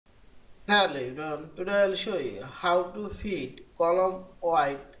Hello everyone, today I will show you how to feed column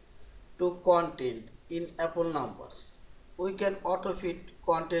white to content in Apple numbers. We can auto feed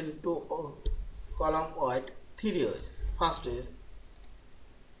content to column white three ways. First is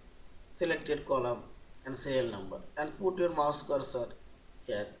selected column and serial number and put your mouse cursor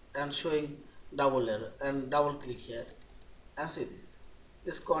here and showing double arrow and double click here and see this.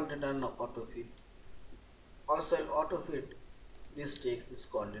 This content are now auto feed. Also I'll auto feed this text, this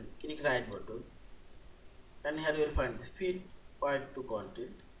content. Click right button and here you will find this feed white to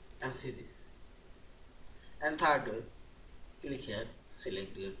content and see this. And third way, click here,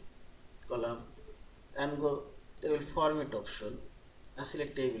 select your column and go table format option and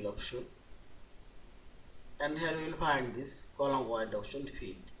select table option and here you will find this column white option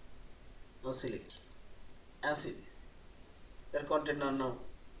feed. Now select and see this. Your content are now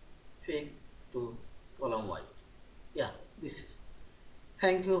fake to column white. Yeah, this is.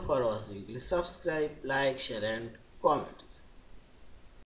 Thank you for watching. Please subscribe, like, share and comments.